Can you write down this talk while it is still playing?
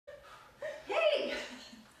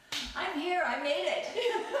I'm here. I made it.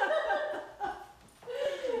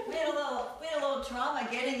 we had a little trauma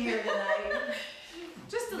getting here tonight.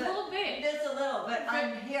 Just a little bit. Just a little, but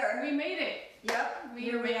I'm here. We made it. Yep.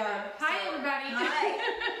 Here we are. Hi, everybody. Hi.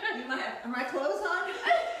 Are my clothes on?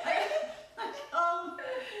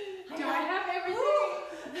 Do I have everything?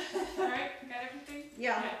 All right, got everything?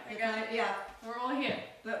 Yeah, I got it. Yeah. We're all here.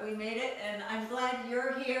 But we made it, and I'm glad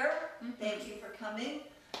you're here. Thank you for coming.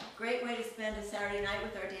 Great way to spend a Saturday night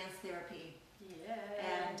with our dance therapy. Yeah.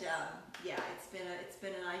 And yeah, it's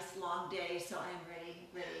been a nice long day, so I'm ready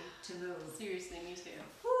to move. Seriously, me too.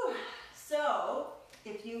 Whew. So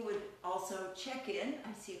if you would also check in,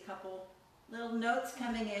 I see a couple little notes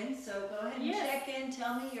coming in, so go ahead and check in.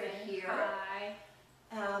 Tell me you're here. Hi.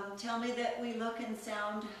 Tell me that we look and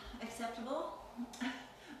sound acceptable,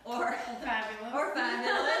 or fabulous,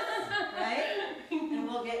 right? And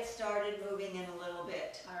we'll get started moving in a little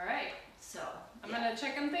bit. All right. So I'm gonna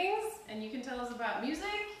check on things, and you can tell us about music.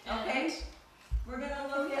 Okay. We're gonna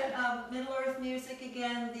look at Middle-Earth music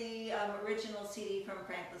again, the original CD from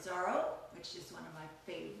Frank Lazzaro, which is one of my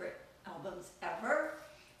favorite albums ever.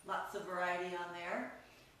 Lots of variety on there,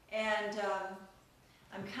 and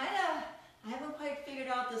I haven't quite figured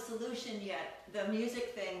out the solution yet, the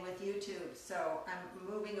music thing with YouTube, so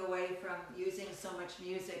I'm moving away from using so much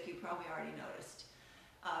music. You probably already noticed.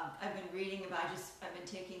 I've been reading about, I've been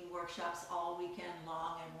taking workshops all weekend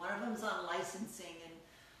long, and one of them's on licensing,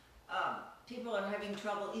 and people are having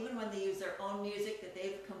trouble, even when they use their own music that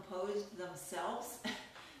they've composed themselves,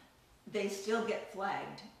 they still get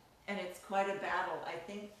flagged, and it's quite a battle.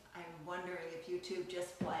 I'm wondering if YouTube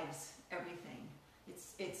just flags everything.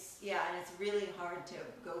 Yeah, and it's really hard to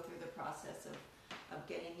go through the process of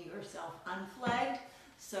getting yourself unflagged.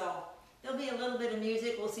 So there'll be a little bit of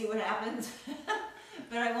music, we'll see what happens.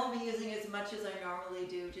 But I won't be using as much as I normally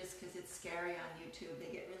do just because it's scary on YouTube.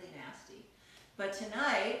 They get really nasty. But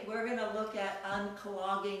tonight we're going to look at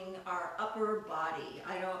unclogging our upper body.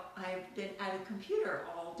 I've been at a computer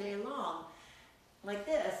all day long like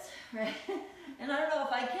this, right? And I don't know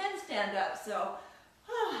if I can stand up, so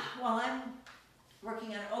while I'm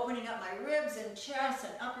working on opening up my ribs and chest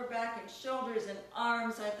and upper back and shoulders and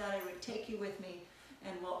arms, I thought I would take you with me,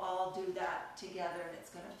 and we'll all do that together, and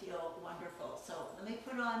it's going to feel wonderful. So let me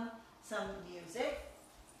put on some music,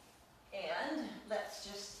 and let's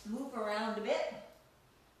just move around a bit,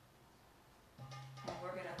 and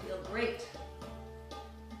we're going to feel great.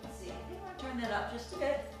 Let's see, I think I'm going to turn that up just a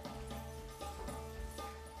bit.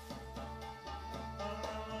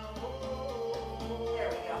 There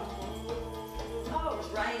we go.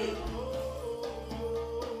 Alrighty.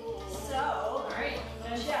 So, alright.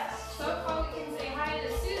 Chest. So far we can say hi to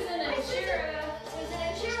Susan and Shira. Susan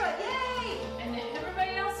and Shira, yay! And then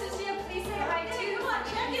everybody else is here, please say hi too. Come on,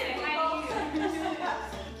 check in, say hi to you.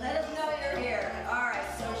 Let us know you're here. Alright,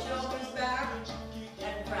 so shoulders back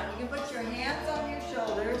and front. You can put your hands on your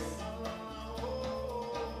shoulders.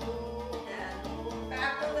 And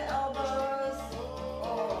back of the elbows.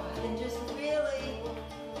 Oh, and just really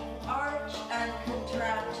arch and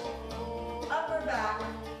contract upper back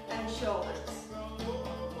and shoulders.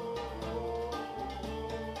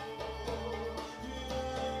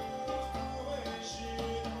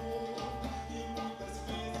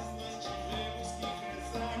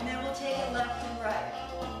 And then we'll take it left and right.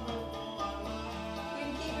 You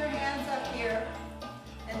can keep your hands up here,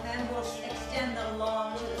 and then we'll extend them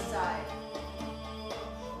long to the side.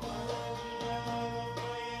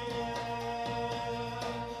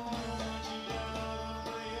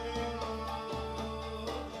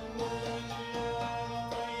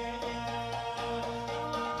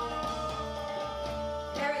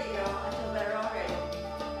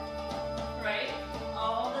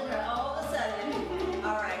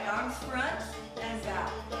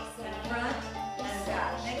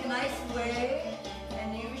 Nice wave, and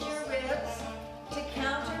use your ribs to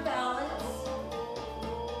counterbalance.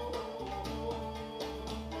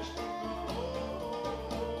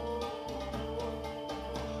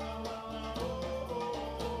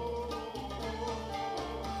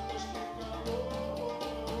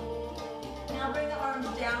 Now bring the arms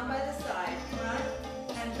down by the side, front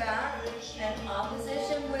and back, and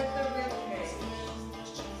opposition with the rib cage.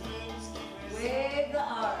 Wave the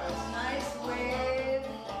arms, nice wave.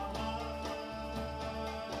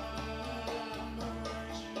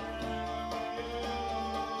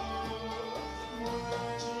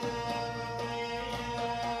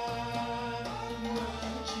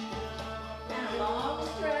 Long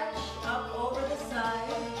stretch up over the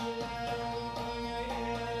side.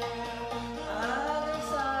 Other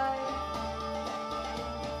side.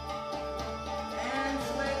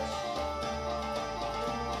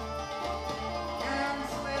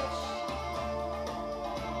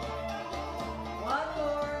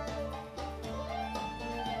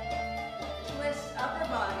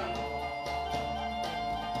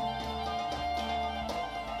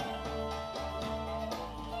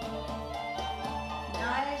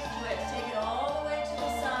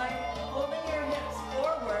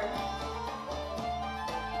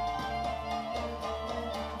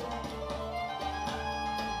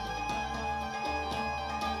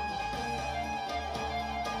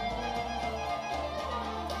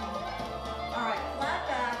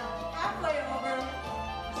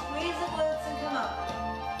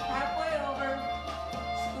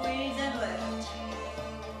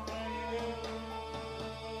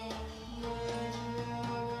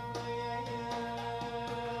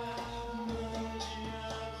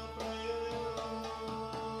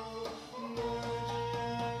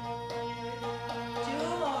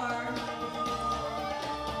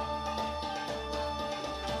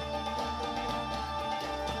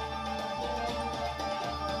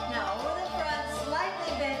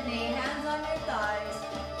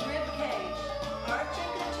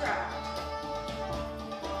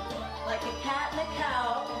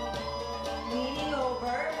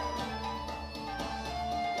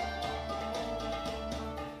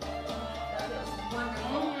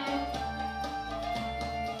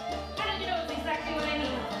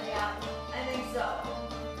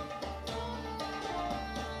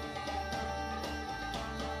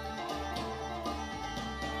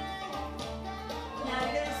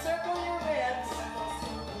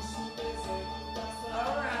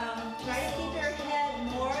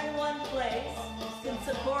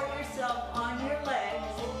 support yourself on your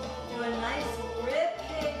legs. Do a nice rib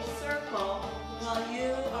cage circle while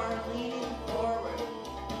you are leaning forward.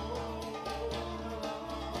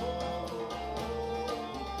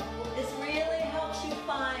 This really helps you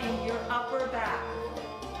find your upper back.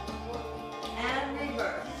 And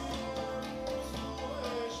reverse.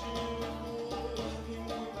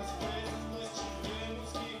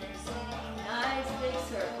 Nice big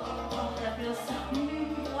circle. Oh, that feels so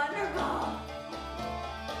wonderful.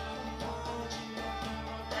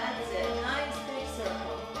 That's it. Nice big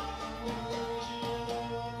circle.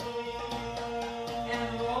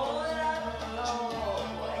 And roll it up. Oh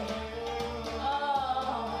boy.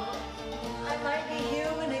 Oh, I might be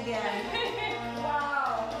human again.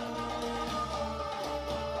 Wow.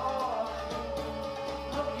 Oh.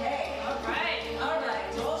 Okay. All right. All right.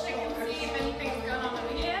 Roll Check and shoulders. see if anything's going on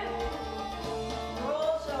over here.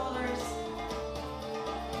 Roll shoulders.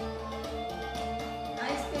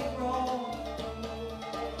 Nice big roll.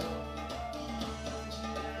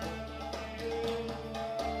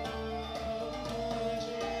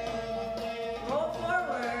 Roll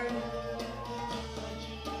forward.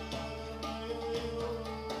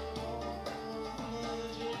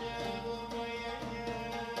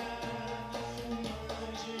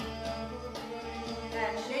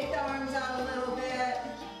 And shake the arms out a little bit.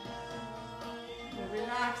 We'll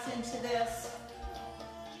relax into this.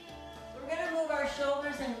 We're going to move our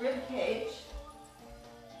shoulders and rib cage.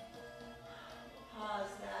 Pause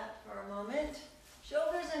that for a moment.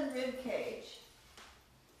 Shoulders and rib cage.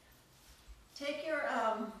 Take your,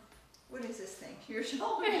 what is this thing? Your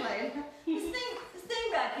shoulder blade. This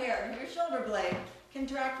thing back here, your shoulder blade.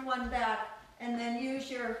 Contract one back and then use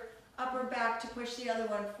your upper back to push the other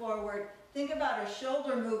one forward. Think about a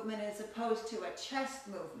shoulder movement as opposed to a chest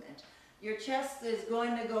movement. Your chest is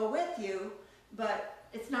going to go with you, but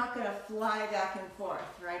it's not going to fly back and forth,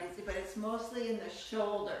 right? But it's mostly in the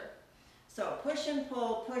shoulder. So push and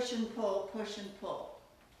pull, push and pull, push and pull.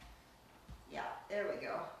 Yeah, there we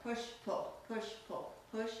go. Push, pull, push, pull,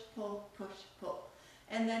 push, pull, push, pull.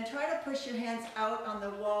 And then try to push your hands out on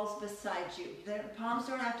the walls beside you. The palms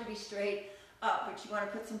don't have to be straight up, but you want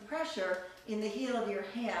to put some pressure in the heel of your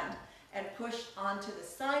hand and push onto the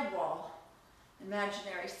side wall,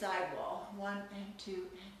 imaginary side wall. 1 and 2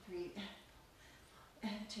 and 3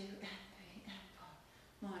 and 2 and 3 and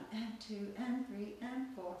 4. 1 and 2 and 3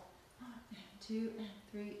 and 4. 1 and 2 and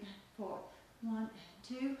 3 and 4. 1 and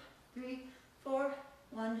 2, 3, 4.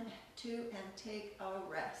 1 and 2 and take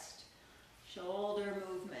a rest. Shoulder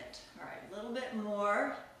movement. All right, a little bit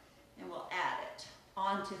more and we'll add it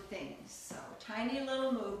onto things. So tiny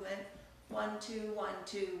little movement. 1, 2, 1,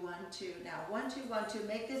 2, 1, 2. Now 1, 2, 1, 2.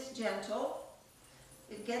 Make this gentle.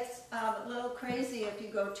 It gets a little crazy if you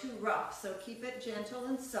go too rough, so keep it gentle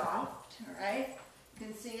and soft. All right. You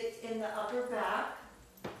can see it's in the upper back.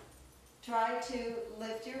 Try to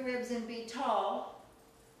lift your ribs and be tall.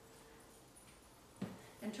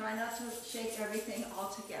 And try not to shake everything all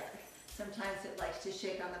together. Sometimes it likes to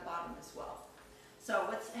shake on the bottom as well. So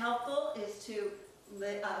what's helpful is to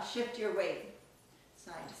shift your weight.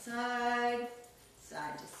 Side to side,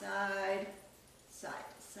 side to side, side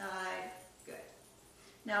to side. Good.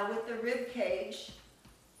 Now with the rib cage,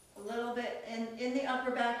 a little bit in the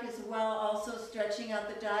upper back as well, also stretching out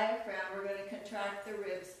the diaphragm. We're going to contract the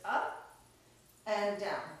ribs up and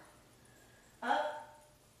down. Up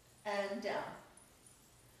and down.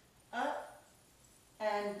 Up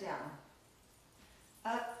and down.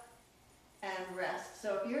 Up and rest.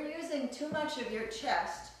 So if you're using too much of your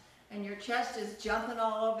chest and your chest is jumping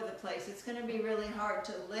all over the place, it's going to be really hard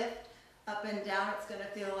to lift up and down. It's going to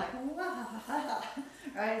feel like,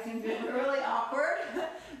 right? It's going to be really awkward.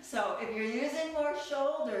 So if you're using more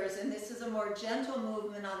shoulders and this is a more gentle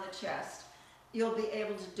movement on the chest, you'll be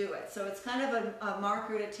able to do it. So it's kind of a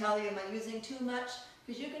marker to tell you, am I using too much?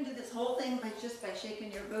 Because you can do this whole thing just by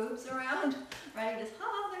shaking your boobs around, right? Just,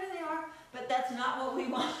 oh, there they are. But that's not what we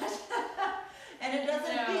want. And it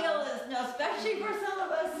doesn't feel as, no, especially for some of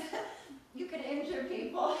us, you could injure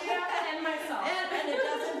people. Yeah, and myself. and it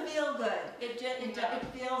doesn't feel good. It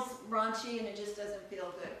feels raunchy and it just doesn't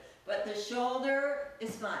feel good. But the shoulder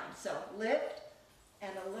is fine. So lift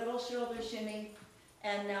and a little shoulder shimmy.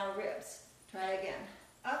 And now ribs. Try again.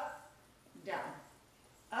 Up, down,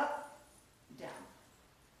 up, down,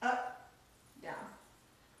 up, down,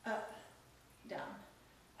 up, down,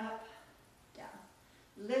 up,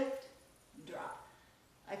 down. Lift, drop.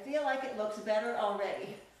 I feel like it looks better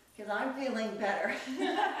already because I'm feeling better.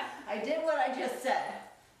 I did what I just said.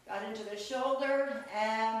 Got into the shoulder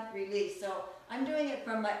and release. So I'm doing it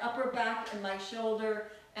from my upper back and my shoulder,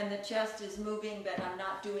 and the chest is moving, but I'm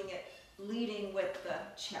not doing it leading with the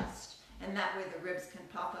chest. And that way the ribs can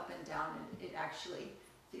pop up and down and it actually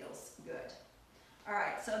feels good. All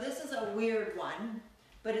right, so this is a weird one,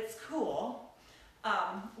 but it's cool.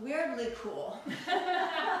 Weirdly cool.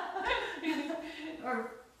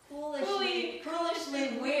 Or foolishly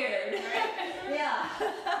weird. Yeah.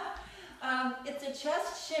 It's a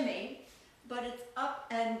chest shimmy, but it's up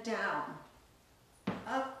and down.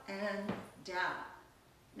 Up and down.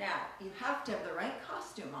 Now, you have to have the right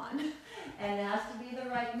costume on, and it has to be the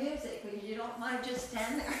right music, because you don't want to just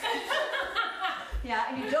stand there. Yeah,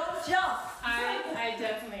 and you don't jump. I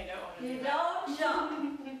definitely don't want to do that. You don't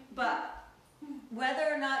jump. But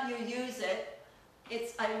whether or not you use it,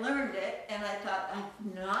 I learned it, and I thought, I've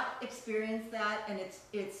not experienced that, and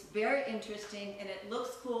it's very interesting, and it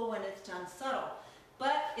looks cool when it's done subtle.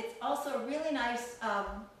 But it's also really nice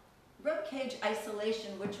rib cage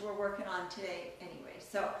isolation, which we're working on today anyway.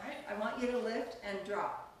 So I want you to lift and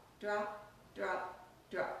drop, drop, drop,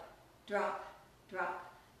 drop, drop,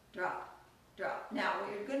 drop, drop, drop. Now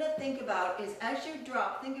what you're going to think about is as you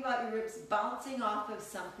drop, think about your ribs bouncing off of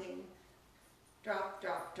something. Drop,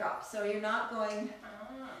 drop, drop. So you're not going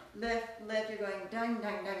lift, lift, you're going dang,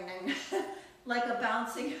 dang, dang, dang. Like a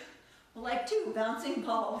bouncing, like two bouncing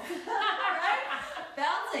balls. Right?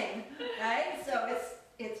 Bouncing, right? So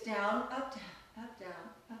it's down, up, down, up, down,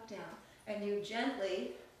 up, down. And you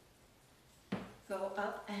gently go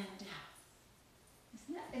up and down.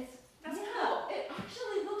 Isn't that, that's cool. It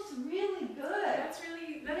actually looks really good. That's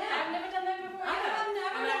really, I've never done that before. I've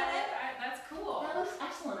never done it. That's cool. That looks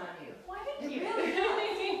excellent on you. Why didn't you? It really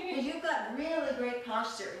does. Because you've got really great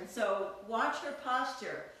posture. And so watch her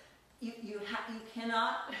posture. You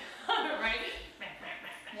cannot. Right?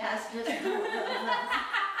 Yes, just this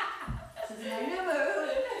is my new move.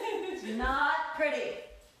 It's not pretty.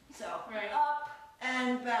 So up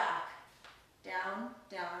and back. Down,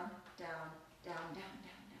 down, down, down, down, down, down,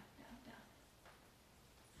 down, down.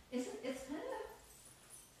 It's kind of,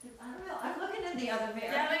 I don't know. I'm looking in the other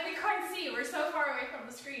mirror. Yeah, like we can't see. We're so far away from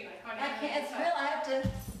the screen. I can't. It's real. I have to.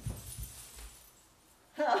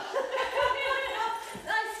 I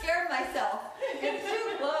scared myself. It's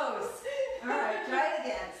too close. All right, try it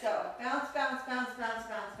again. So bounce, bounce, bounce, bounce,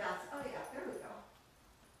 bounce, bounce. Oh yeah, there we go.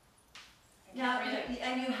 Now,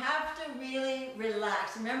 and you have to really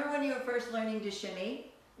relax. Remember when you were first learning to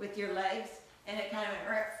shimmy with your legs, and it kind of went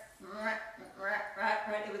right?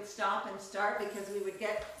 It would stop and start because we'd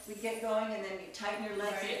get going, and then you tighten your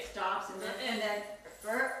legs and it stops, and then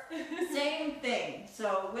same thing.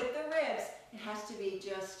 So with the ribs, it has to be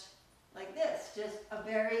just like this, just a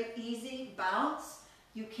very easy bounce.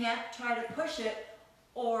 You can't try to push it,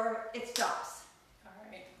 or it stops. All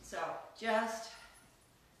right. So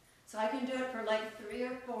so I can do it for like 3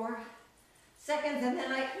 or 4 seconds, and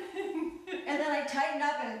then I tighten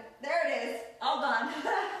up, and there it is, all done.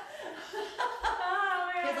 Because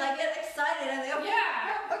I get excited, and they okay, I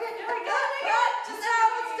got it, just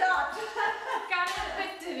now it stopped. Got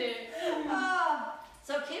it.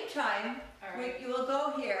 So keep trying. All right. You will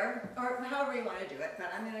go here, or however you want to do it,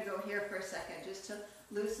 but I'm going to go here for a second just to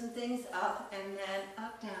loosen things up, and then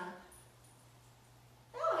up, down.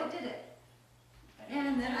 Oh, I did it.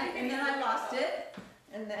 And then I lost it,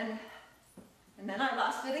 and then I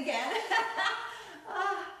lost it again.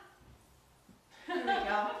 There we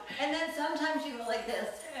go. And then sometimes you go like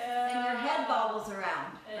this, and your head bobbles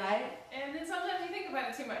around, right? And then sometimes you think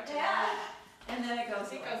about it too much. Yeah. And then it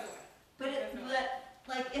goes away. But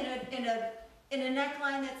like in a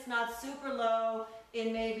neckline that's not super low,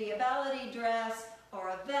 in maybe a ballady dress or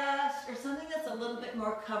a vest or something that's a little bit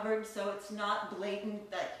more covered, so it's not blatant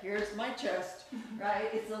that here's my chest, right?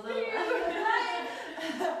 It's a little.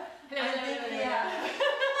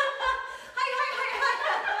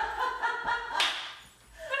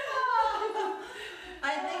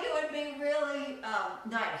 I think it would be really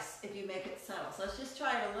nice if you make it subtle. So let's just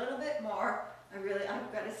try it a little bit more. I've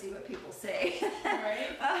got to see what people say.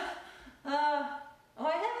 Right. Oh,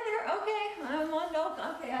 I haven't heard. Okay, I'm on no.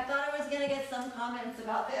 Okay, I thought I was gonna get some comments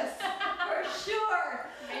about this for sure.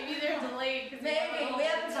 Maybe they're delayed. Maybe we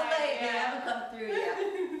haven't delayed. They haven't come through yet.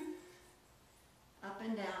 Up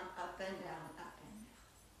and down, up and down, up and down.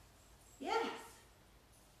 Yes.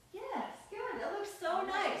 Yes. Good. That looks so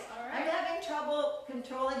nice. All right. I'm having trouble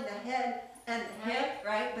controlling the head and the hip,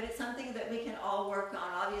 right? But it's something that we can all work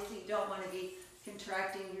on. Obviously, you don't want to be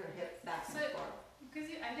contracting your hip back and forth. Because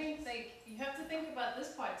I think you have to think about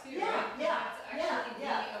this part too, Yeah, right? You yeah, have to actually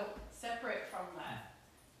yeah. be separate from that.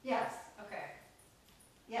 Yes. Okay.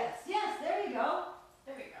 Yes. Yes. There you go.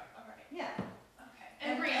 There we go. All right. Yeah. Okay.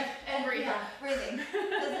 And breathe. And breathe. Yeah, breathing.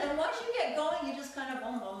 And once you get going, you just kind of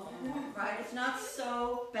right? It's not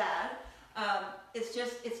so bad.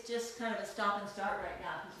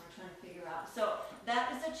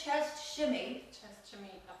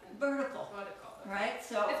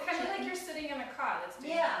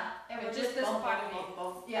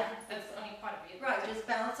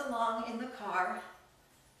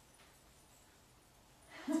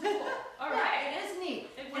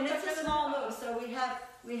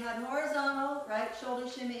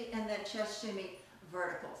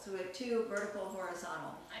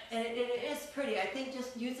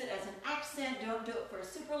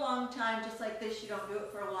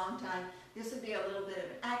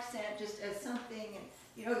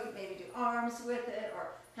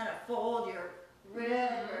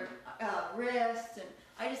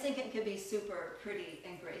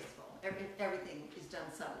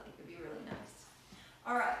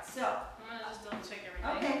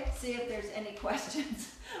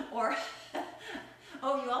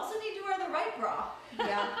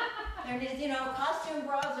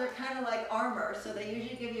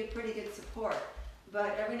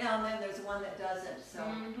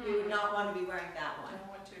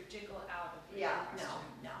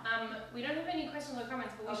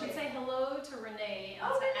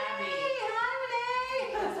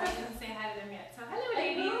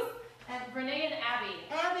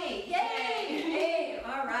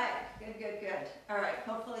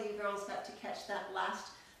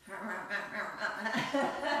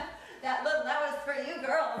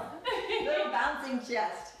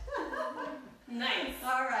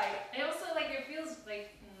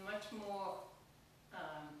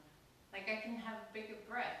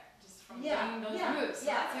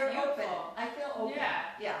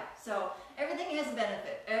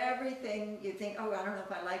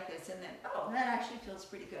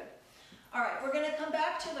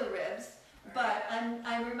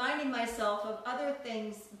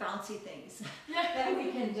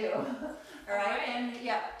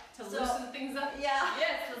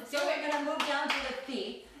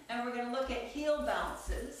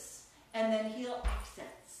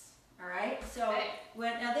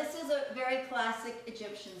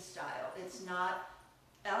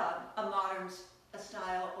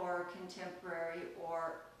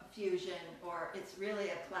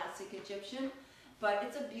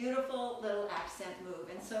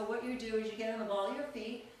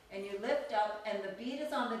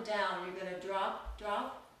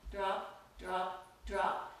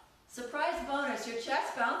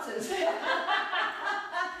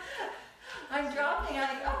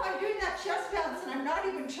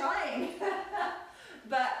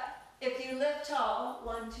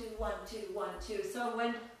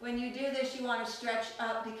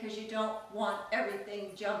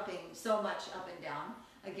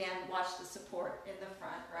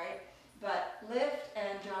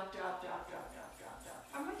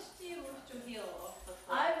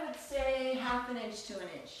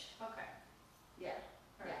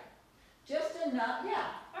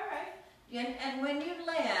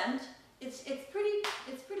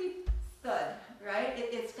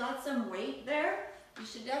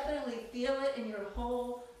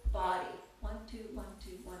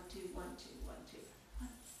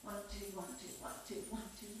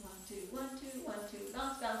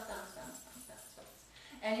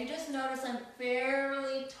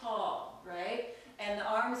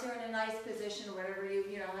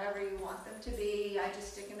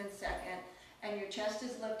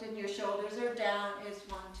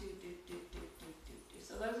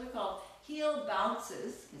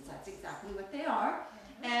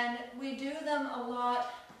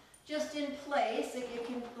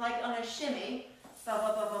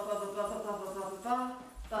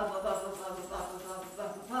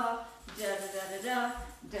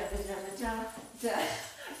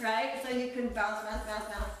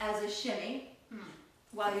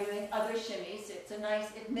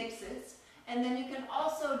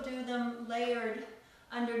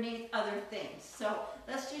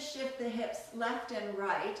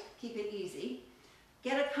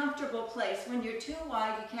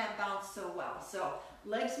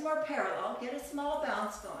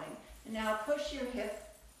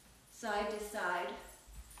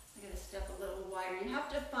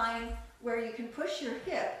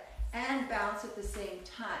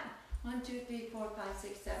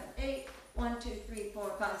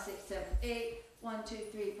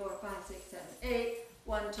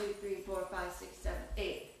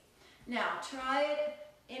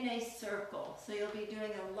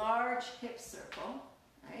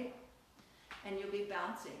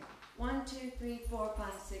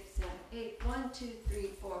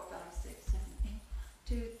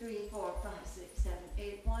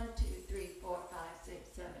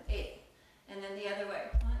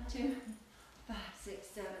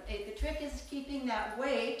 that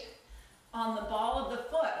weight on the ball of the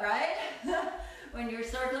foot, right? When you're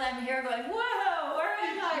circling, I'm here going, whoa, where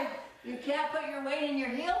am I? You can't put your weight in your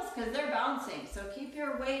heels because they're bouncing. So keep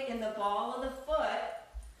your weight in the ball of the foot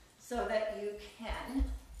so that you can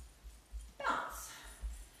bounce.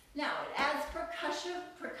 Now, it adds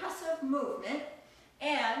percussive movement,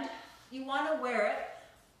 and you want to wear it,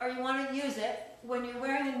 or you want to use it when you're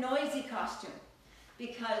wearing a noisy costume,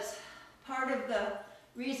 because part of the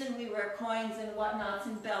reason we wear coins and whatnots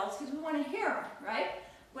and bells, because we want to hear them, right?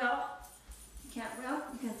 Well, you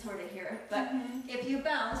can sort of hear it, but if you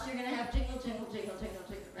bounce, you're going to have jingle, jingle, jingle, jingle,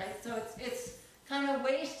 jingle, right? So it's kind of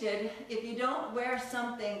wasted if you don't wear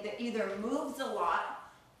something that either moves a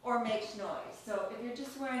lot or makes noise. So if you're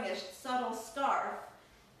just wearing a subtle scarf,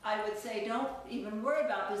 I would say don't even worry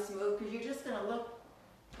about this move, because you're just going to look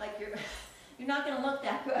like you're not going to look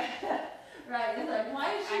that good. Right? It's like,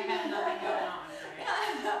 why is she I have nothing going on.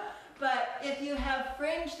 Right? But if you have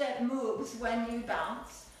fringe that moves when you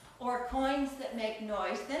bounce, or coins that make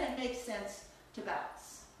noise, then it makes sense to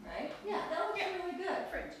bounce, right? Yeah, that looks really good.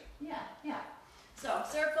 Fringy. Yeah, yeah. So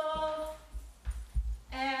circle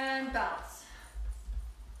and bounce.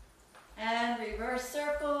 And reverse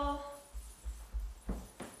circle.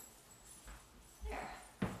 There,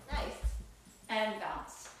 nice. And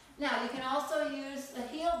bounce. Now you can also use the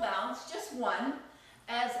heel bounce, just one,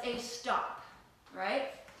 as a stop, right?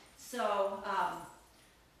 So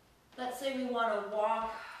let's say we want to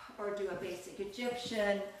walk or do a basic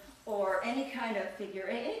Egyptian or any kind of figure,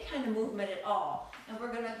 any kind of movement at all. And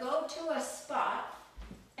we're going to go to a spot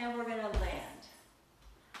and we're going to land,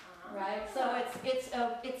 right? So it's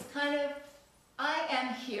kind of, I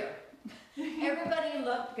am here. Everybody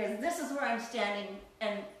look, because this is where I'm standing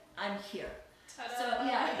and I'm here. So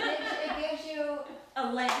yeah, it gives you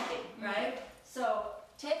a landing, right? So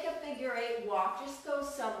take a figure 8 walk, just go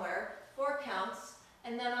somewhere, 4 counts,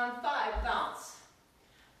 and then on 5, bounce.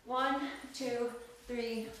 1, 2,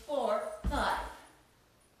 3, 4, 5.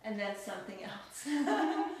 And then something else,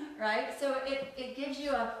 right? So it gives you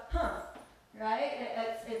a right?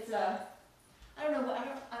 It's a, I don't know,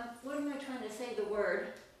 what am I trying to say, the word?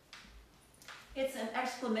 It's an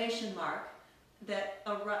exclamation mark that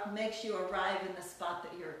makes you arrive in the spot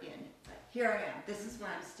that you're in. Here I am, this is where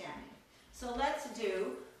I'm standing. So let's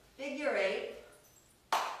do figure 8,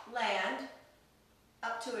 land,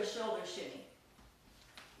 up to a shoulder shimmy.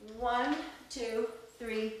 1, 2,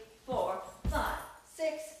 3, 4, 5,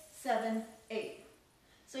 6, 7, 8.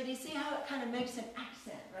 So do you see how it kind of makes an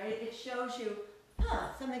accent, right? It shows you,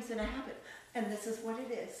 something's going to happen, and this is what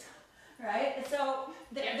it is, right? So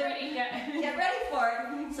get ready, get ready for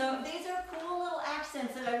it. So these are cool little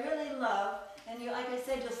accents that I really love, and like I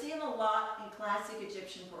said, you'll see them a lot in classic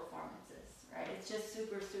Egyptian performances, right? It's just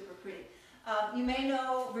super, super pretty. You may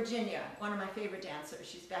know Virginia, one of my favorite dancers.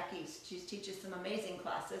 She's back east. She teaches some amazing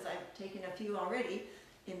classes. I've taken a few already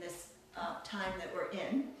in this time that we're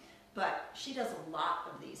in. But she does a lot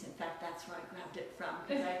of these. In fact, that's where I grabbed it from,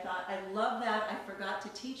 because I thought, I love that. I forgot to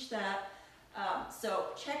teach that. So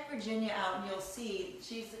check Virginia out and you'll see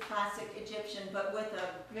she's a classic Egyptian, but with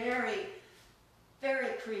a very,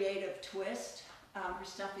 very creative twist. Her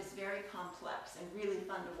stuff is very complex and really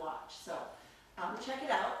fun to watch. So check it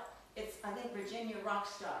out. It's, I think, Virginia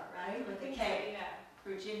Rockstar, right? With a K. Yeah.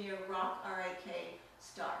 Virginia Rock, R-A-K,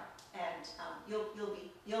 star. And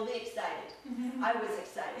you'll be excited. I was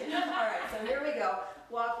excited. All right, so here we go.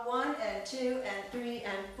 Walk 1 and 2 and 3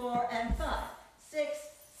 and 4 and 5, 6,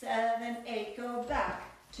 7, 8. Go back.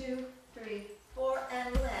 2, 3, 4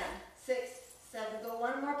 and land. 6, 7. Go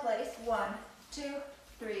one more place. 1, 2,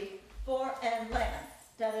 3, 4 and land.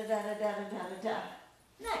 Da da da da da da da da.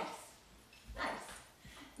 Nice, nice.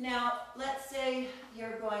 Now let's say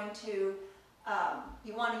you're going to,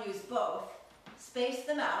 you want to use both. Space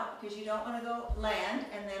them out, because you don't want to go land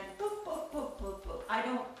and then boop, boop, boop, boop, boop. I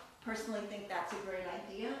don't personally think that's a great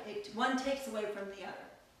idea. One takes away from the other,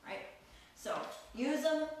 right? So use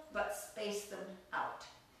them, but space them out.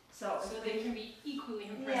 So they can be equally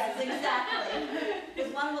impressive. Yes, exactly.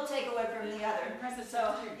 Because one will take away from the other. Impressive.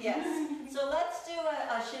 So, yes. So let's do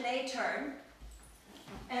a shimmy turn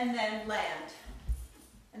and then land.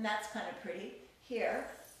 And that's kind of pretty. Here.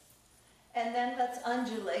 And then let's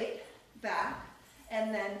undulate back.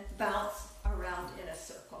 And then bounce around in a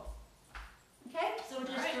circle. Okay? So we'll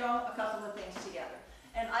just throw a couple of things together.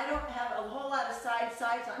 And I don't have a whole lot of sides, so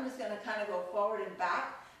I'm just going to kind of go forward and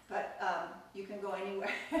back, but you can go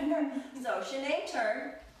anywhere. So, shimmy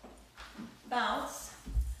turn, bounce,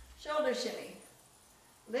 shoulder shimmy.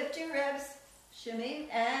 Lift your ribs, shimmy,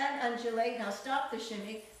 and undulate. Now stop the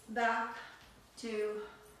shimmy. Back, 2,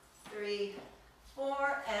 3,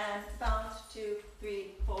 4, and bounce, 2, 3,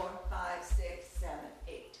 4, 5, 6, 7,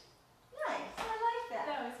 8. Nice, I like that.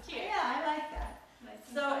 That was cute. Yeah, I like that. Nice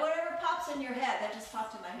and So quiet. whatever pops in your head, that just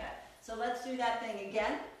popped in my head. So let's do that thing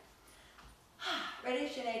again. Ready,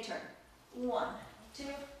 Shanae, turn. 1, 2,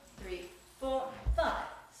 3, 4, 5,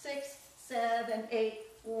 6, 7, 8.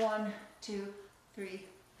 1, 2, 3,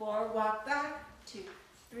 4. Walk back. 2,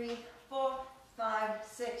 3, 4, 5,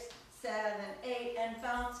 6, 7, 8, and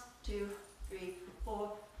bounce. 2, 3,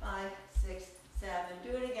 4, 5, 6, 7. Do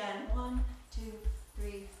it again. 1, 2,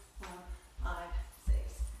 3, 4, 5, 6,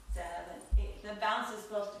 7, 8. The bounce is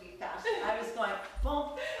supposed to be faster. I was going boom,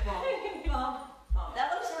 boom, boom, boom.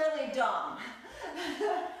 That looks really dumb.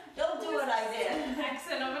 Don't do what I did.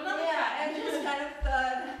 Accent of another Yeah, kind. and just kind of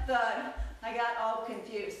thud, thud. I got all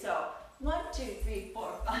confused. So 1, 2, 3,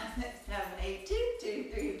 4, 5, 6, 7, 8. 2, 2,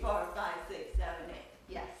 3, 4, 5, 6, 7, 8.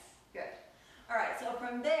 Yes, good. All right, so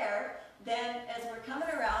from there, then as we're coming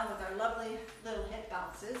around with our lovely little hip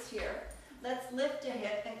bounces here, let's lift a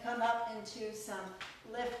hip and come up into some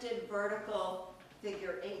lifted vertical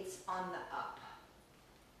figure 8s on the up.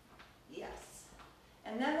 Yes.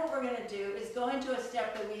 And then what we're going to do is go into a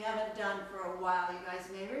step that we haven't done for a while. You guys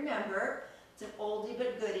may remember. It's an oldie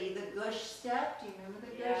but goodie, the gush step. Do you remember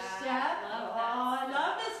the gush step? I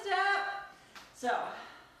love this step. So,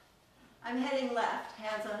 I'm heading left,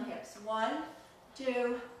 hands on hips. 1,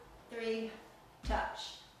 2, 3,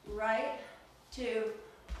 touch. Right, 2,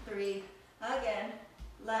 3, again.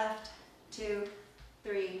 Left, 2,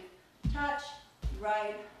 3, touch.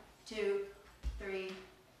 Right, 2, 3,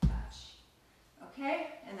 touch. Okay,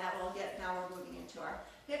 and that will get, now we're moving into our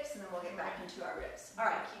hips, and then we'll get back into our ribs. All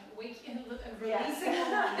right. We can Yes. releasing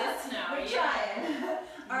all of this now. We're yeah. trying.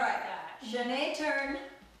 All right. Shanae turn,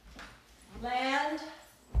 land,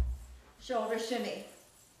 shoulder shimmy,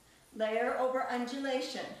 layer over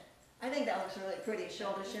undulation. I think that looks really pretty.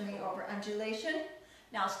 Shoulder shimmy over undulation.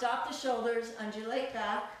 Now stop the shoulders, undulate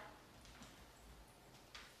back.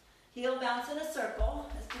 Heel bounce in a circle.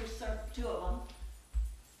 Let's do 2 of them.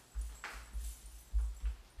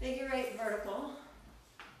 Figure 8 vertical.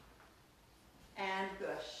 And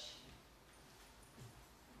gush.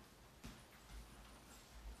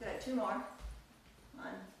 Good, 2 more. 1,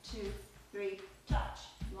 2, 3, touch.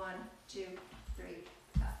 1, 2, 3,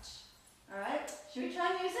 touch. All right, should we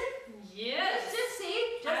try music? Yes. Just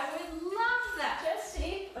see. I would love that. Just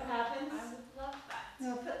see what happens. I would love that.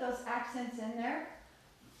 We'll put those accents in there.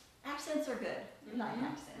 Accents are good. We like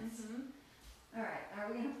accents. All right, are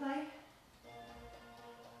we gonna play?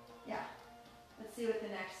 Yeah. Let's see what the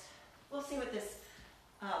next. We'll see what this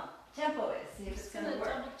tempo is. See if it's Just gonna gonna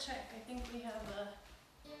work. double check. I think we have a.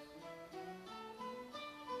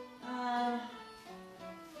 I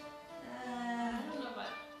don't know, but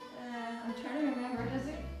I'm trying to remember. Does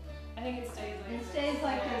it? I think it stays like It this. stays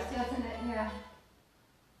like Yeah. this, doesn't it? Yeah.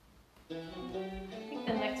 I think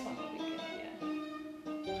the next one will be good.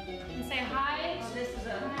 Yeah. And say hi Oh, to this is a.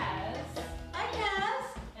 Kaz Hi, Kaz.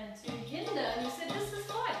 and to Hinda, who said this is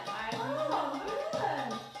fun. Oh,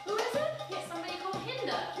 good. Who is it? Yeah, somebody called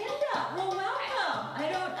Hinda. Linda. Well, welcome. I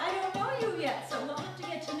don't know you yet, so we'll have to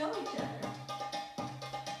get to know each other.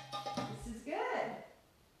 This is good.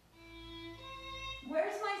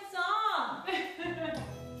 Where's my song?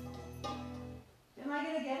 Am I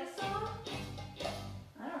gonna get a song?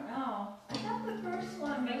 I don't know. I thought the first I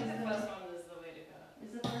one think was the first one is the way to go.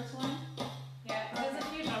 Is the first one? Yeah, there's a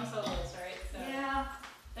few drum solos, right? So Yeah.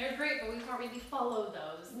 they're great, but we can't really follow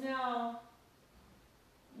those. No.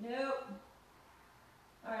 Nope.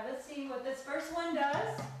 All right, let's see what this first one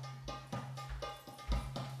does.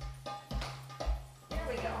 Here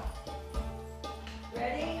we go.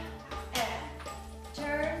 Ready? And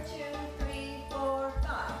turn 2, 3, 4,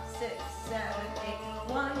 5, 6, 7, 8.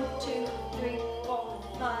 1, 2, 3, 4,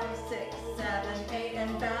 5, 6, 7, 8.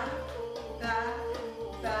 And back, back,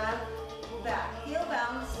 back, back. Heel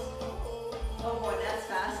bounce. Oh boy, that's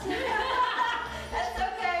fast. That's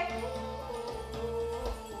okay.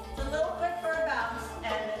 It's a little quick for a bounce.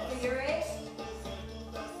 And then figure 8.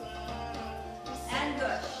 And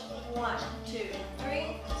gush. 1, 2, 3.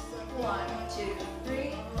 1, 2, 3.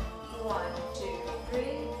 1, 2, 3.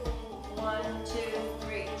 1, 2,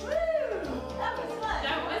 3. Woo! That was fun.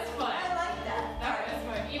 That was fun. I like that. That was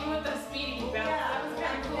fun. Even with the speeding bounce, that was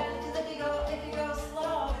kind of cool. Because if you go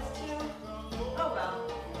slow, it's too. Oh well.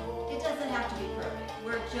 It doesn't have to be perfect.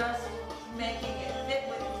 We're just making it fit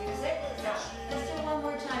with the music. So let's do it one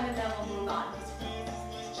more time and then we'll move on.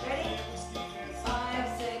 Ready?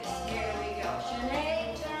 5, 6, here we go. Shanae,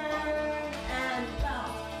 turn and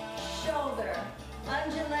bounce. Shoulder.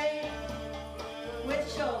 Undulate with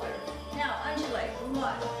shoulder. Now undulate. 1, 2,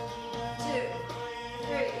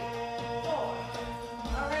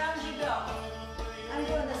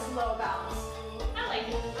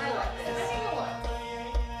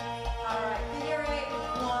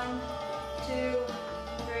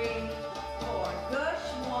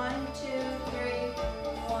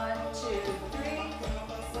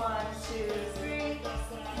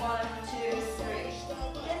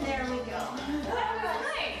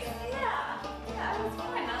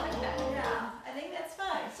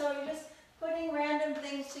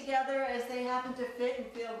 happen to fit and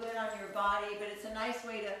feel good on your body, but it's a nice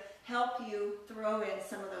way to help you throw in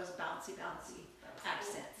some of those bouncy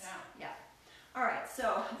accents. Cool. Yeah. All right,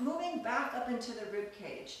 so moving back up into the rib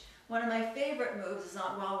cage. One of my favorite moves is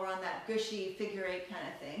while we're on that gushy figure eight kind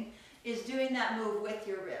of thing, is doing that move with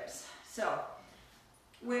your ribs. So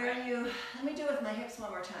where you, let me do it with my hips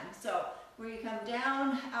one more time. So where you come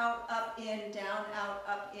down, out, up, in, down, out,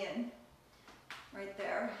 up, in, right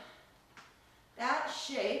there. That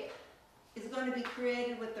shape is going to be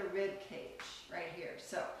created with the rib cage right here.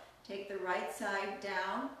 So take the right side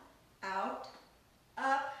down, out,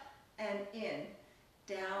 up, and in.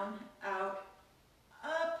 Down, out,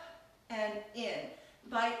 up, and in.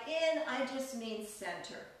 By in, I just mean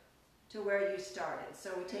center to where you started. So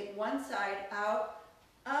we take one side out,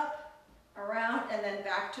 up, around, and then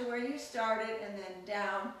back to where you started, and then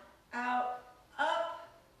down, out, up,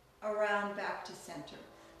 around, back to center.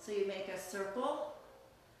 So you make a circle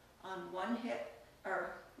on one hip,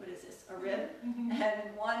 or what is this, a rib,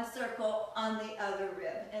 and one circle on the other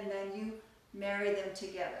rib, and then you marry them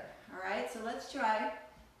together. All right, so let's try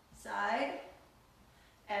side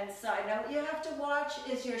and side. Now what you have to watch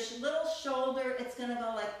is your little shoulder. It's going to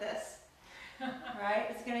go like this. All right,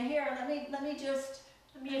 it's going to here. Let me just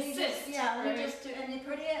assist. Yeah, let me just do. And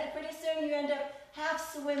pretty soon you end up half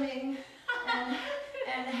swimming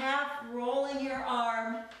and half rolling your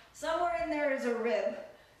arm. Somewhere in there is a rib.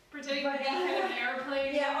 Pretending to be kind of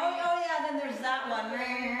airplane. Yeah. Oh yeah. Then there's that one.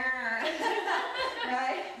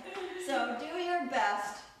 Right. So do your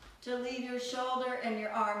best to leave your shoulder and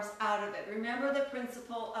your arms out of it. Remember the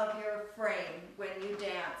principle of your frame when you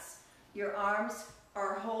dance. Your arms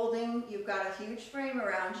are holding, you've got a huge frame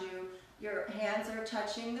around you, your hands are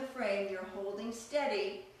touching the frame, you're holding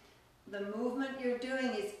steady. The movement you're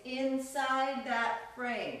doing is inside that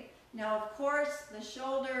frame. Now of course the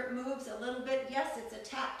shoulder moves a little bit, yes it's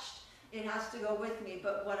attached, it has to go with me,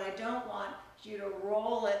 but what I don't want is you to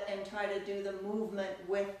roll it and try to do the movement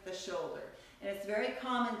with the shoulder. And it's very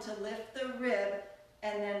common to lift the rib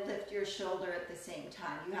and then lift your shoulder at the same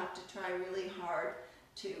time. You have to try really hard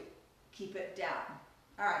to keep it down.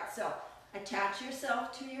 All right, so attach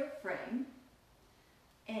yourself to your frame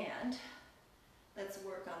and let's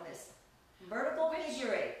work on this vertical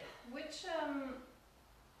figure eight. Which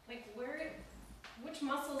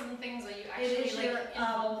muscles and things are you actually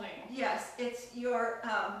involving? Yes, it's your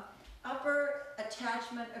upper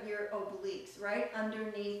attachment of your obliques, right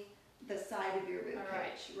underneath the side of your rib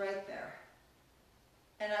cage, right there.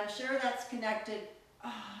 And I'm sure that's connected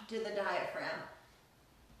to the diaphragm.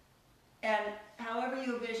 And however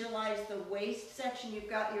you visualize the waist section, you've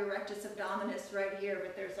got your rectus abdominis right here,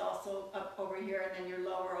 but there's also up over here and then your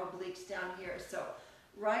lower obliques down here. So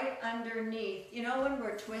right underneath, you know when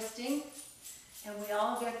we're twisting and we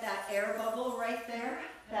all get that air bubble right there?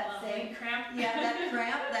 That same cramp. Yeah, that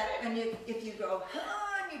cramp, and if you go,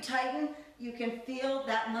 and you tighten, you can feel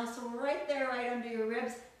that muscle right there, right under your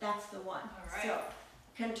ribs. That's the one. All right. So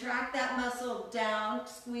contract that muscle down,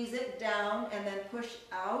 squeeze it down, and then push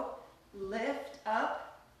out, lift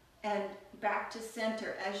up, and back to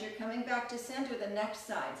center. As you're coming back to center, the next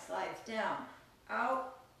side slides down,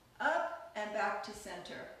 out, up, and back to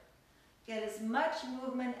center. Get as much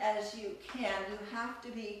movement as you can. You have to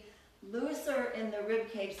be looser in the rib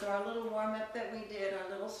cage. So our little warm-up that we did, our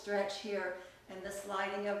little stretch here, and the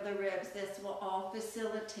sliding of the ribs, this will all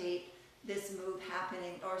facilitate this move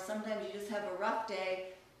happening. Or sometimes you just have a rough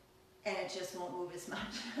day and it just won't move as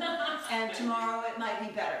much. And tomorrow it might be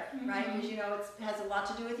better, right? Because you know it has a lot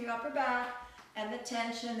to do with your upper back and the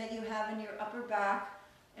tension that you have in your upper back.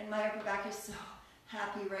 And my upper back is so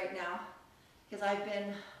happy right now because I've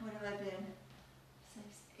been, what have I been?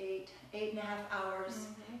 8.5 hours.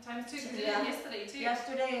 Times two. You did it yesterday too.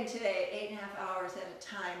 Yesterday and today, 8.5 hours at a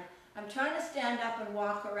time. I'm trying to stand up and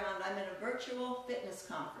walk around. I'm in a virtual fitness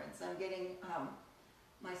conference. I'm getting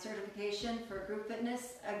my certification for group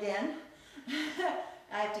fitness again.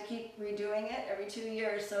 I have to keep redoing it every 2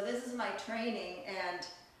 years. So this is my training and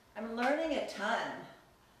I'm learning a ton,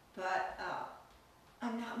 but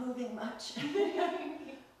I'm not moving much.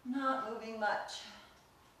 Not moving much.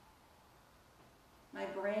 My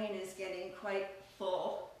brain is getting quite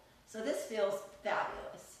full. So this feels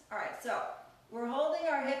fabulous. All right, so we're holding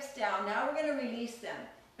our hips down. Now we're going to release them.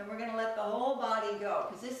 And we're going to let the whole body go.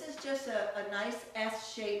 Because this is just a nice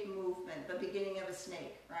S-shaped movement, the beginning of a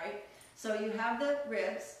snake, right? So you have the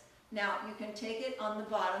ribs. Now you can take it on the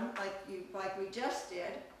bottom like we just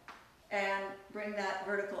did. And bring that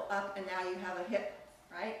vertical up. And now you have a hip,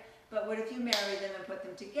 right? But what if you marry them and put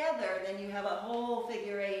them together? Then you have a whole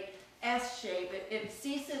figure eight S shape. It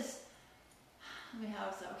ceases, let me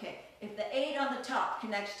have some, okay. If the 8 on the top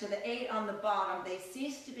connects to the 8 on the bottom, they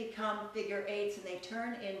cease to become figure 8s and they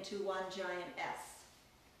turn into one giant S.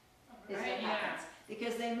 Is what happens.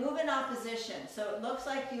 Because they move in opposition. So it looks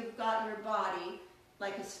like you've got your body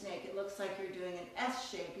like a snake. It looks like you're doing an S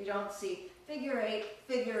shape. You don't see figure 8,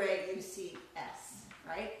 you see S,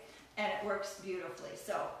 right? And it works beautifully.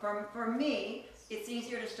 So for me, it's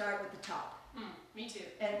easier to start with the top. Me too.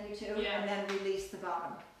 And you too, yeah. And then release the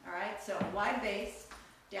bottom. All right, so wide base,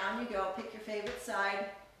 down you go, pick your favorite side,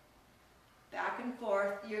 back and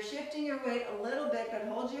forth. You're shifting your weight a little bit, but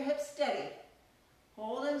hold your hips steady.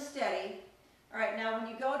 Hold them steady. All right, now when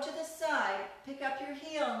you go to the side, pick up your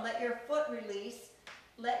heel and let your foot release.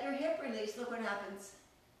 Let your hip release. Look what happens.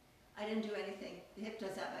 I didn't do anything. The hip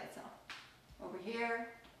does that by itself. Over here,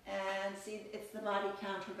 and see, it's the body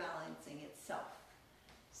counterbalancing itself.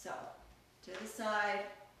 So, to the side.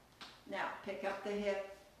 Now, pick up the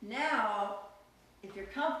hip. Now, if you're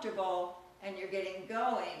comfortable and you're getting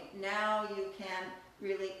going, now you can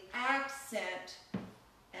really accent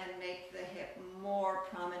and make the hip more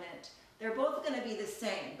prominent. They're both going to be the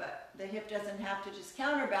same, but the hip doesn't have to just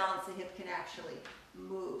counterbalance, the hip can actually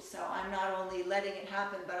move. So I'm not only letting it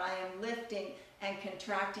happen, but I am lifting and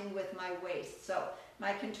contracting with my waist. So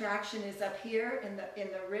my contraction is up here in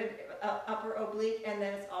the rib, upper oblique, and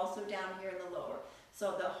then it's also down here in the lower.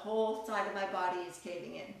 So the whole side of my body is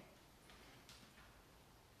caving in.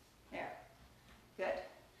 There. Good.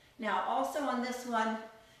 Now also on this one,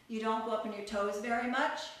 you don't go up on your toes very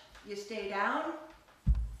much. You stay down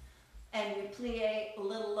and you plie a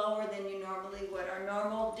little lower than you normally would. Our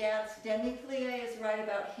normal dance demi-plie is right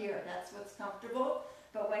about here. That's what's comfortable.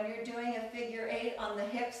 But when you're doing a figure 8 on the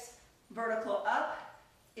hips, vertical up,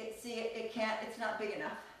 it's not big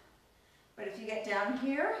enough. But if you get down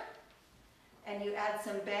here and you add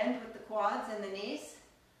some bend with the quads and the knees,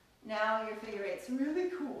 now your figure 8's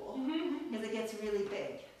really cool because it gets really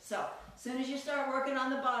big. So as soon as you start working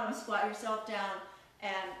on the bottom, squat yourself down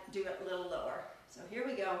and do it a little lower. So here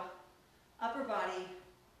we go. Upper body,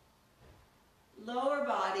 lower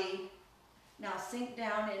body. Now sink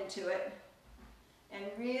down into it and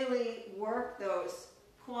really work those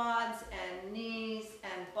quads and knees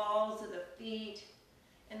and balls of the feet,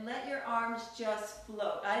 and let your arms just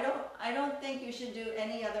float. I don't think you should do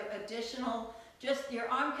any other additional, just your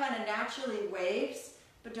arm kind of naturally waves,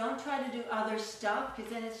 but don't try to do other stuff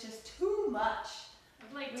because then it's just too much.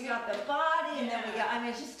 We got the body and then we got,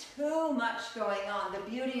 it's just too much going on. The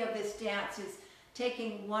beauty of this dance is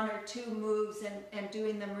taking 1 or 2 moves and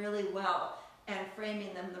doing them really well and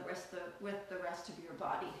framing them with the rest of your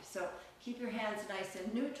body. So keep your hands nice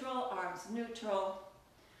and neutral, arms neutral.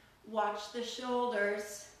 Watch the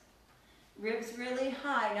shoulders, ribs really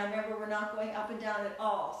high. Now remember, we're not going up and down at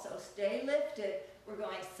all, so stay lifted. We're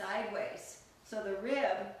going sideways. So the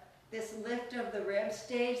rib, this lift of the rib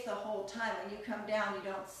stays the whole time. When you come down, you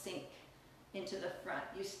don't sink into the front.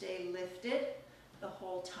 You stay lifted the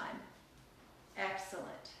whole time.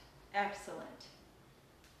 Excellent, excellent.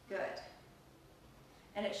 Good.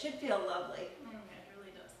 And it should feel lovely. It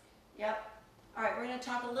really does. Yep. All right, we're going to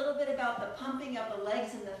talk a little bit about the pumping of the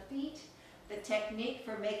legs and the feet, the technique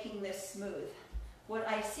for making this smooth. What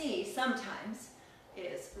I see sometimes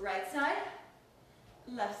is right side,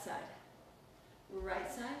 left side, right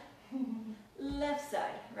side, left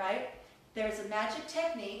side, right? There's a magic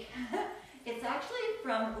technique. It's actually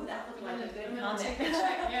from, oh, that looked like a good comment.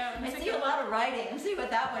 I see a lot of writing. Let's see what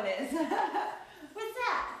that one is. What's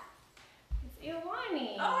that? It's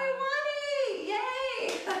Iwani. Oh, Iwani!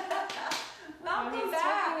 Yay! Welcome back.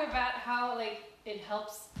 Talking about how it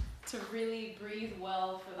helps to really breathe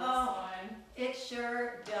well for this one. It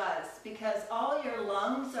sure does, because all your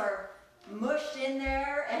lungs are mushed in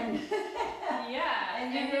there and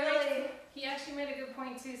and you really... He actually made a good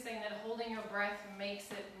point too, saying that holding your breath makes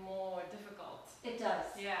it more difficult. It does.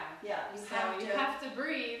 Yeah. Yeah. You have to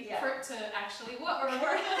breathe for it to actually work.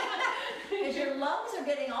 Because your lungs are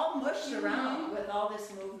getting all mushed around with all this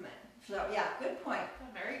movement. So yeah, good point.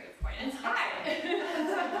 A very good point. And it's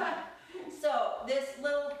high. So this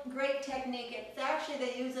little great technique, it's actually,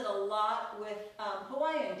 they use it a lot with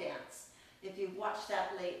Hawaiian dance. If you've watched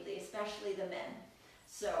that lately, especially the men.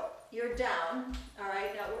 So you're down, all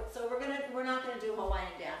right. Now, we're not gonna do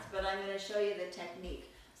Hawaiian dance, but I'm gonna show you the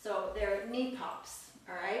technique. So they're knee pops,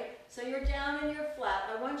 all right. So you're down and you're flat.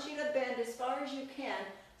 I want you to bend as far as you can,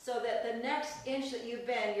 so that the next inch that you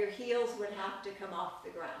bend, your heels would have to come off the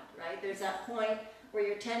ground, right? There's that point where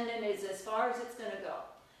your tendon is as far as it's gonna go.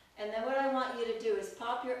 And then what I want you to do is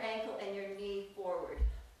pop your ankle and your knee forward.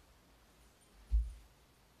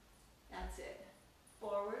 That's it.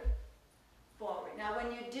 Forward, forward. Now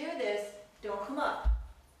when you do this, Don't come up.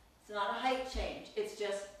 It's not a height change. It's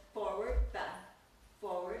just forward, back,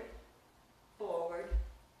 forward, forward,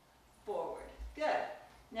 forward. Good.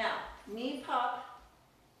 Now, knee pop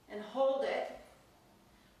and hold it.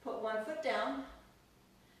 Put one foot down.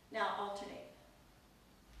 Now alternate.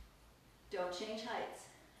 Don't change heights.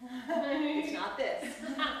 It's not this.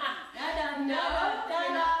 Da-da, No, da-da,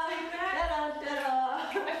 you're not saying that. da-da,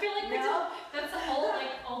 da-da. I feel like No. that's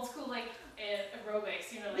the old school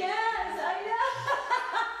aerobics, you know, like Yes,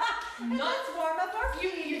 I know. Let's warm up our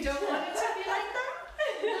feet. you don't want it to be like that.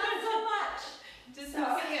 Not so much. Just So-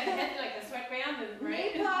 moving your head like a sweatband, and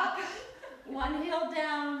right? Knee pop. One heel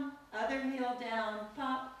down, other heel down.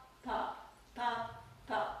 Pop, pop, pop,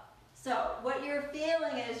 pop. So what you're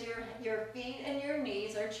feeling is your feet and your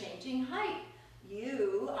knees are changing height.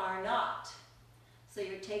 You are not. So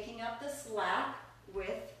you're taking up the slack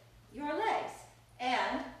with your legs.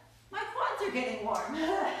 And my quads are getting warm.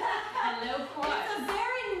 Hello, quads. It's a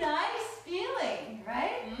very nice feeling,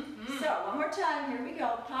 right? Mm-hmm. So one more time, here we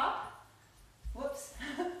go. Pop, whoops,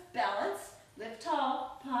 balance, lift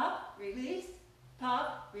tall, pop, release,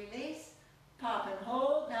 pop, release, pop and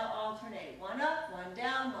hold. Now alternate. One up, one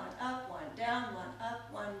down, one up, one down, one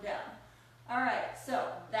up, one down. All right, so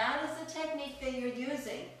that is the technique that you're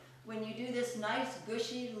using when you do this nice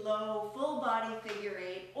gushy, low, full body figure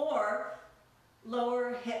eight or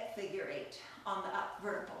lower hip figure eight on the up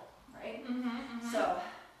vertical, right? Mm-hmm, mm-hmm. So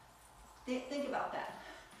think about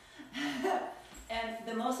that. And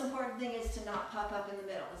the most important thing is to not pop up in the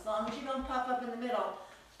middle. As long as you don't pop up in the middle,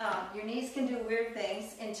 your knees can do weird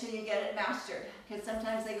things until you get it mastered, because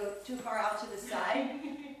sometimes they go too far out to the side.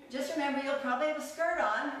 Just remember, you'll probably have a skirt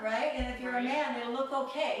on, right? And if you're a man, it'll look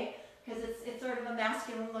okay, because it's sort of a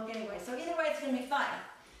masculine look anyway. So either way, it's going to be fine.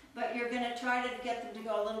 But you're going to try to get them to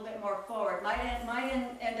go a little bit more forward. Might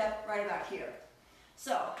end up right about here.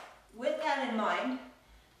 So with that in mind,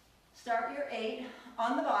 start your 8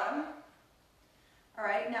 on the bottom. All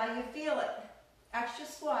right, now you feel it. Extra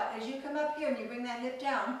squat. As you come up here and you bring that hip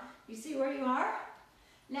down, you see where you are?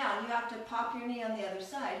 Now you have to pop your knee on the other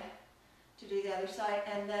side to do the other side,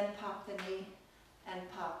 and then pop the knee and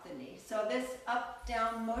pop the knee. So this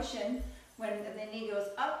up-down motion, when the knee goes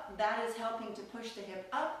up, that is helping to push the hip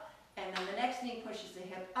up, and then the next knee pushes the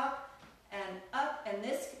hip up, and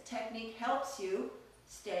this technique helps you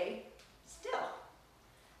stay still,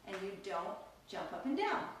 and you don't jump up and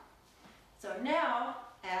down. So now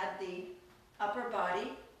add the upper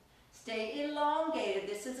body, stay elongated.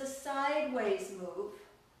 This is a sideways move,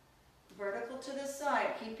 vertical to the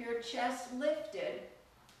side. Keep your chest lifted,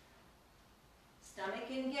 stomach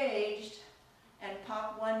engaged, and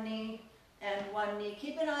pop one knee and one knee.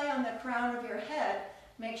 Keep an eye on the crown of your head.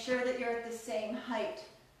 Make sure that you're at the same height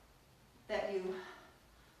that you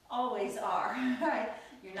always are, right?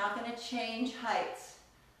 You're not going to change heights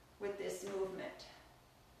with this movement.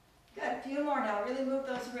 Good, a few more now. Really move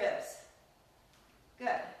those ribs.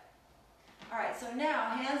 Good. All right, so now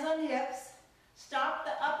hands on hips. Stop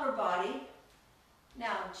the upper body.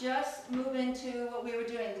 Now just move into what we were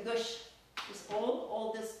doing, the gush. This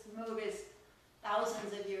this move is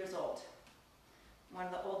thousands of years old. One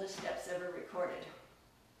of the oldest steps ever recorded.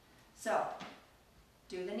 So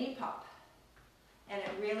do the knee pop. And it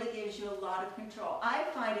really gives you a lot of control. I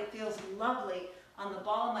find it feels lovely on the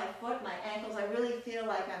ball of my foot, my ankles. I really feel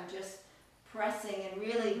like I'm just pressing and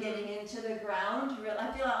really getting into the ground.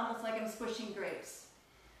 I feel almost like I'm squishing grapes.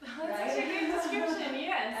 That's Right? such a good description,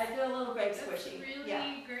 yes. I do a little grape That's squishing. really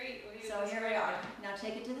Yeah. great. way to So here we describe are. it. Now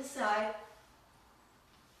take it to the side.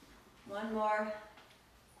 One more.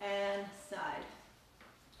 And side.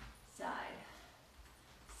 Side.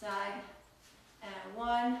 Side. And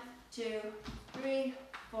 1, 2, 3,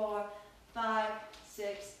 4, 5,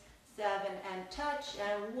 6, 7, and touch.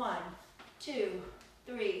 And 1, 2,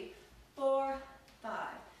 3, 4, 5,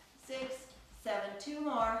 6, 7. 2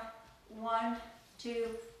 more. 1, 2,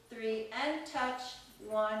 3, and touch.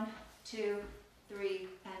 1, 2, 3,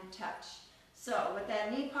 and touch. So with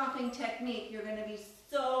that knee popping technique, you're going to be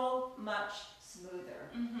so much smoother.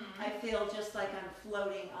 Mm-hmm. I feel just like I'm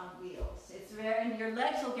floating on wheels. It's and your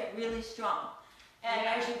legs will get really strong. And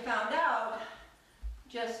Yeah. as you found out,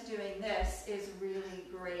 just doing this is really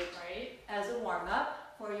great Right? as a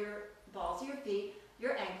warm-up for your balls of your feet,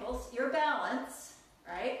 your ankles, your balance,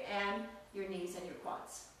 right? And your knees and your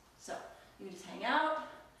quads. So you can just hang out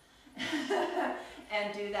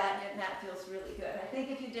and do that, and that feels really good. I think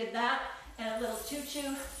if you did that and a little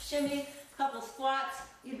choo-choo, shimmy, couple squats,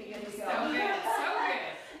 you'd be good to go. So good, so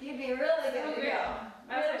good. You'd be really good So to good. go.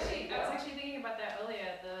 I Really was good to go. actually thinking about that earlier.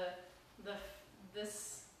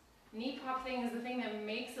 This knee pop thing is the thing that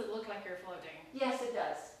makes it look like you're floating. Yes, it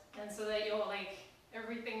does. and so that you're like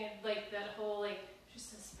everything like that whole like just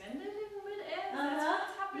suspended in mid-air. That's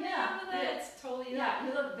what's happening over there. It's totally that.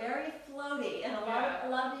 You look very floaty, and a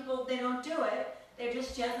lot of people, they don't do it. They're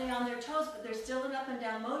just gently on their toes, but there's still an up and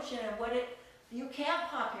down motion. And you can't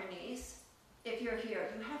pop your knees if you're here.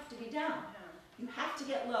 You have to be down. You have to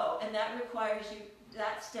get low, and that requires you.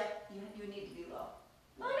 That step, you need to be low.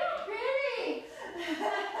 Look how pretty!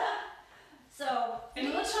 So, and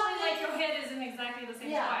literally, like your head is in exactly the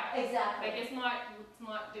same spot. Exactly. Like it's not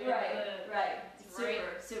doing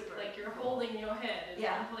super. Like you're holding your head in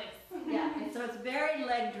one place. And so it's very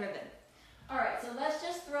leg driven. All right, so let's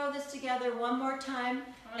just throw this together one more time,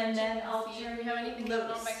 and then I'll turn. Do you have anything going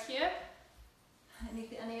on back here?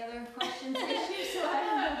 Any other questions, issues?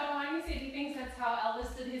 I said he thinks that's how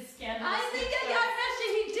Elvis did his scandal. I think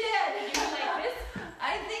actually he did. You were like this?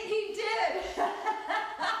 I think he did.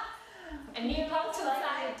 And he popped to the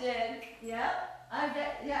side. He did. Yep. I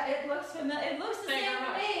bet. Yeah, it looks familiar. It looks the same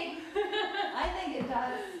to me. I think it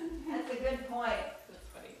does. That's a good point. That's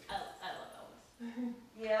funny. I love Elvis.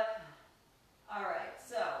 Yep. All right.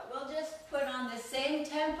 So we'll just put on the same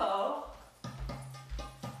tempo.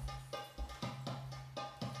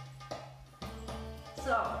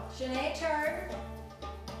 So, Shanae turn,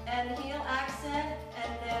 and heel accent,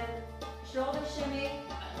 and then shoulder shimmy,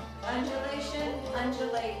 undulation,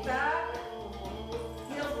 undulate back,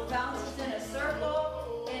 heel bounces in a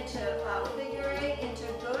circle, into figure eight, into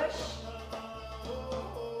gush,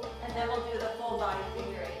 and then we'll do the full body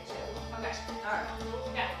figure eight too. Okay. Alright.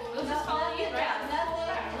 Yeah, we'll just follow you, right?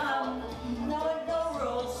 No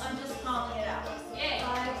rules, I'm just calling it out. Yay.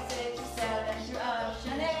 5, 6, 7,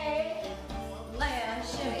 Shanae. Land,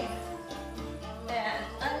 shimmy, and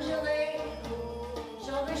undulate,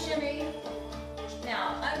 shoulder shimmy.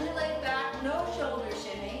 Now, undulate back, no shoulder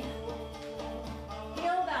shimmy.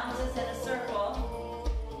 Heel bounces in a circle,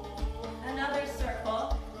 another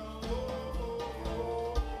circle,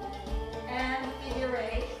 and figure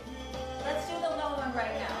eight. Let's do the low one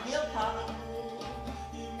right now. Heel pop,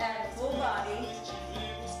 and full body.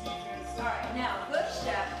 All right, now, good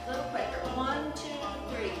step, a little quicker. 1, 2,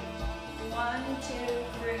 3. 1, 2,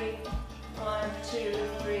 3, 1, 2,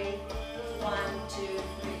 3, 1, 2,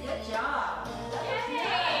 3. Good job.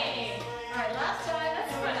 Yay! All right, last time.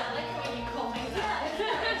 That's fun. I like it when you call me that.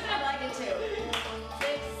 Yeah, I like it too.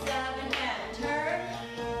 6, 7, and turn.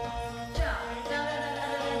 Jump. Da, da, da,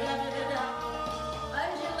 da, da, da, da, da.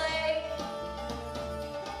 Undulate.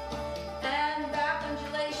 And back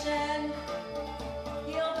undulation.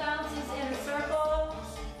 Heel bounces in a circle.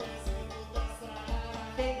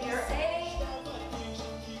 Figure eight.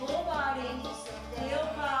 Full body, heel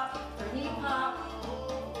pop or knee pop,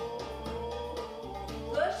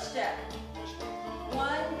 push step,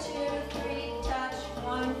 1, 2, 3, touch,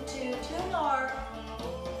 1, 2, 2 more,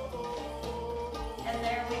 and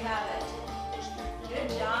there we have it. Good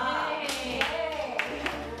job. Yay.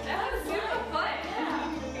 That was super fun.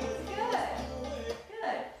 Yeah,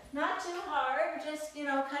 good. Not too hard, just,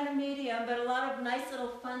 kind of medium, but a lot of nice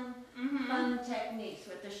little fun techniques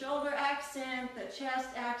with the shoulder accent, the chest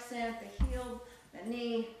accent, the heel, the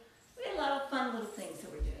knee. We had a lot of fun little things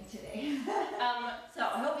that we're doing today. So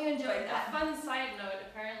I hope you enjoyed that. A fun side note,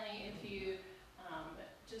 apparently if you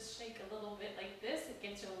just shake a little bit like this, it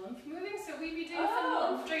gets your lymph moving, so we'd be doing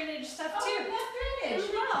some lymph drainage stuff too. Lymph drainage,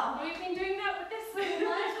 wow. We've been doing that with this. We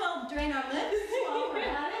might as well drain our lymph while we're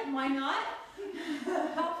at it, why not?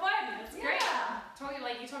 How fun, that's great. Yeah.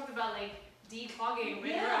 You talked about like declogging, but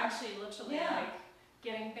you're actually literally like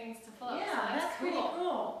getting things to flow. Yeah, so that's pretty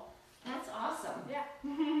cool. That's awesome. Yeah.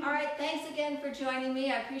 All right, thanks again for joining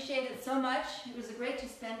me. I appreciate it so much. It was great to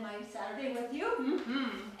spend my Saturday with you.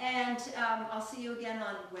 And I'll see you again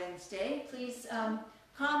on Wednesday. Please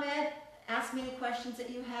comment, ask me any questions that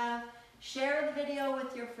you have, share the video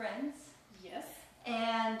with your friends. Yes.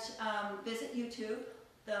 And visit YouTube,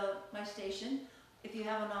 my station. If you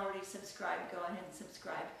haven't already subscribed, go ahead and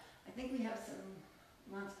subscribe. I think we have some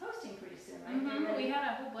ones posting pretty soon, right? We had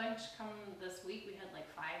a whole bunch come this week. We had like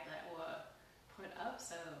 5 that were put up.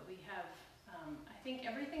 So we have, I think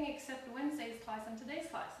everything except Wednesday's class and today's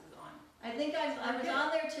class is on. I think I was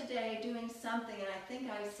on there today doing something, and I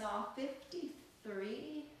think I saw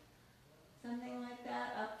 53, something like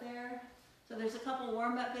that up there. So there's a couple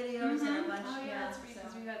warm-up videos and a bunch. Oh yeah, that's right.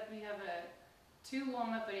 Because we have 2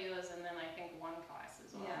 warm-up videos, and then I think 1 class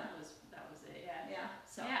as well. Yeah. That was it. Yeah. Yeah.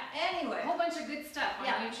 So A anyway, whole bunch of good stuff on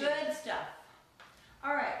YouTube. Good stuff.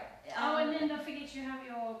 All right. And then don't forget you have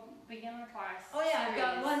your beginner class. Oh yeah, I've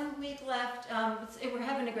got series. 1 week left. We're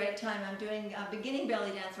having a great time. I'm doing beginning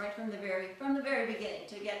belly dance right from the very beginning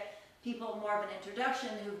to get people more of an introduction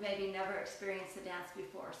who've maybe never experienced the dance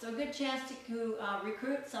before. So a good chance to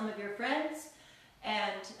recruit some of your friends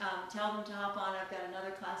and tell them to hop on. I've got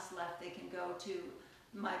another class left. They can go to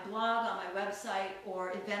my blog on my website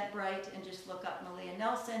or Eventbrite and just look up Meleah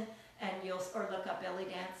Nelson, and or look up Belly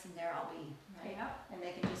Dance, and there I'll be, right? Yeah. And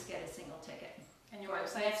they can just get a single ticket. And your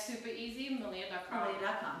website's super easy, Meleah.com.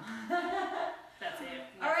 Meleah.com. That's it.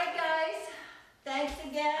 All right, guys. Thanks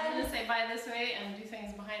again. I'm going to say bye this way and do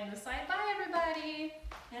things behind the side. Bye, everybody.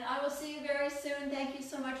 And I will see you very soon. Thank you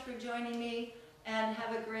so much for joining me, and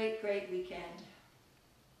have a great, great weekend.